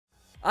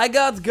I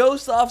got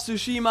Ghosts of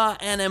Tsushima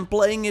and am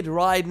playing it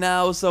right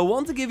now, so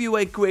want to give you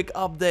a quick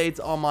update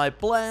on my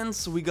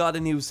plans. We got a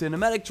new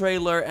cinematic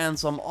trailer and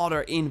some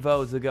other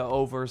info to go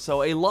over,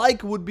 so a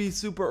like would be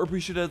super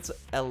appreciated,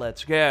 and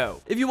let's go.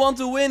 If you want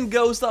to win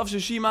Ghosts of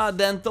Tsushima,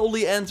 then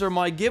totally enter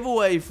my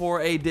giveaway for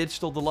a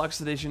digital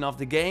deluxe edition of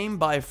the game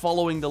by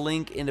following the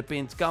link in the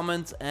pinned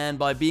comment and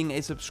by being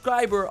a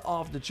subscriber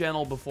of the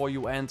channel before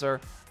you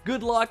enter.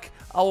 Good luck,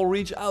 I will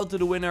reach out to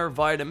the winner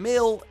via the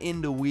mail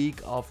in the week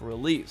of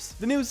release.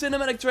 The new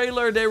cinematic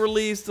trailer they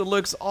released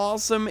looks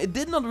awesome. It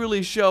did not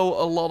really show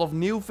a lot of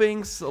new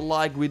things,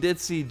 like we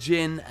did see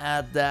Jin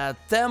at that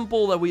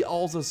temple that we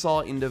also saw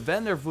in the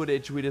vendor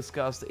footage we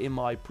discussed in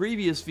my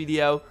previous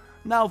video,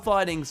 now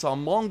fighting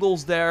some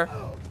Mongols there.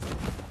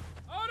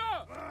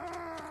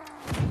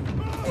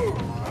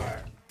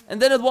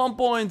 And then at one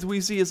point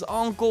we see his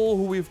uncle,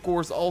 who we of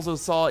course also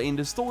saw in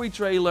the story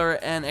trailer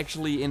and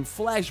actually in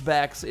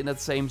flashbacks in that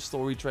same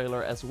story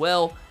trailer as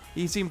well.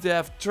 He seemed to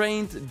have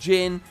trained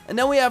Jin. And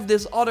then we have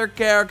this other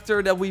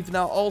character that we've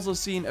now also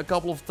seen a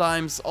couple of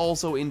times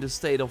also in the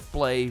State of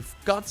Play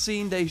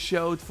cutscene they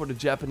showed for the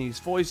Japanese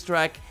voice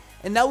track.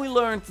 And now we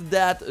learned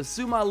that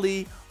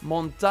Sumali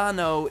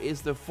Montano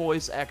is the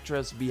voice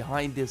actress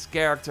behind this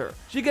character.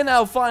 She can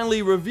now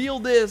finally reveal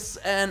this,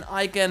 and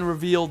I can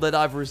reveal that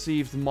I've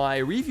received my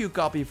review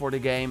copy for the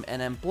game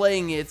and am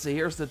playing it. So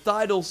here's the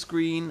title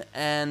screen,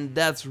 and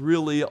that's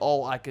really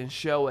all I can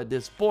show at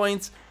this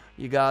point.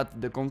 You got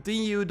the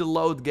continue, the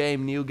load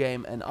game, new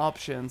game and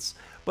options.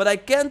 But I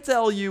can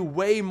tell you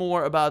way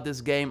more about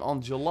this game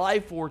on July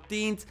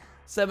 14th,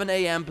 7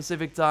 AM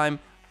Pacific time,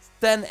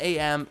 10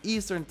 AM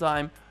Eastern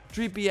time,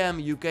 3 PM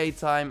UK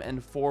time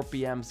and 4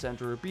 PM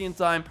Central European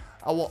time.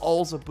 I will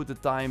also put the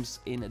times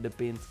in the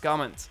pinned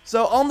comment.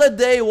 So on that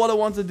day, what I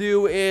want to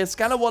do is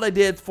kind of what I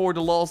did for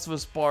The Last of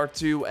Us Part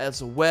 2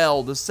 as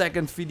well. The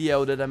second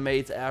video that I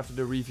made after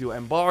the review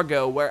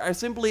embargo, where I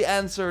simply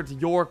answered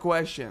your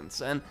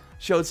questions and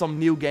showed some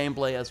new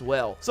gameplay as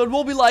well. So it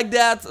will be like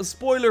that,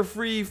 spoiler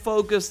free,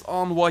 focused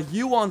on what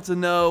you want to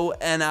know,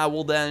 and I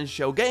will then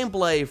show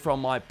gameplay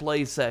from my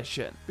play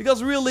session.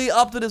 Because really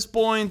up to this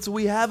point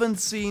we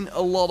haven't seen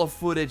a lot of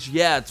footage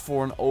yet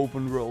for an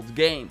open world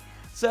game.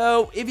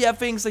 So if you have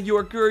things that you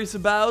are curious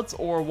about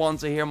or want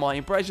to hear my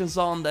impressions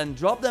on, then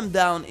drop them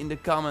down in the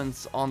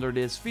comments under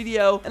this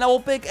video and I will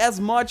pick as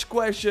much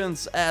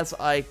questions as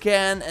I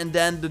can, and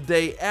then the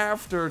day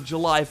after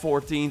July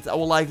 14th I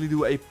will likely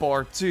do a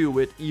part 2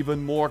 with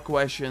even more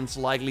questions,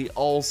 likely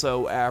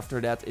also after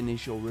that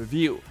initial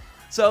review.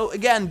 So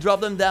again,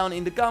 drop them down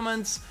in the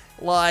comments,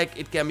 like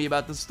it can be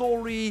about the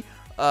story,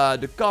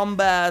 the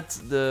combat,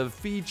 the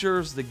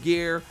features, the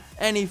gear,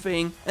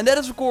 anything. And that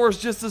is of course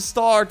just the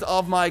start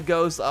of my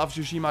Ghost of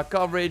Tsushima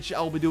coverage.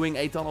 I'll be doing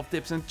a ton of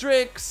tips and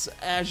tricks,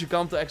 as you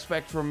come to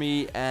expect from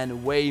me,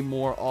 and way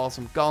more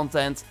awesome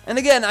content. And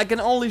again, I can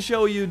only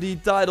show you the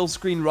title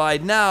screen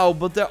right now,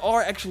 but there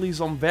are actually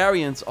some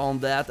variants on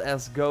that,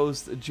 as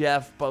Ghost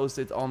Jeff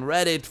posted on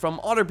Reddit from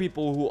other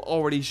people who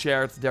already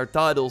shared their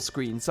title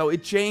screen. So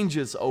it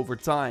changes over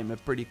time, a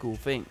pretty cool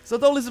thing. So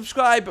totally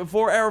subscribe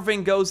for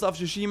everything Ghost of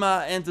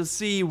Tsushima and to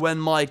see when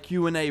my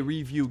Q&A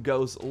review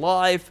goes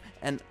live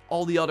and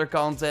all the other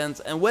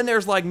content. And when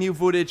there's like new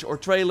footage or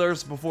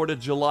trailers before the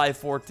July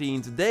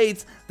 14th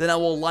date, then I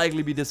will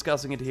likely be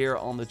discussing it here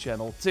on the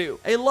channel too.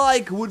 A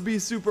like would be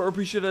super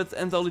appreciated,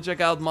 and totally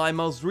check out my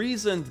most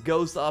recent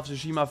Ghost of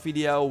Tsushima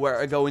video where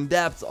I go in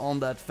depth on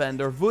that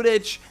vendor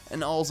footage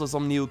and also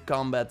some new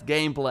combat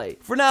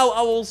gameplay. For now,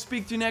 I will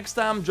speak to you next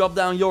time. Drop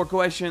down your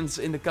questions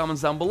in the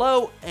comments down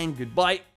below, and goodbye.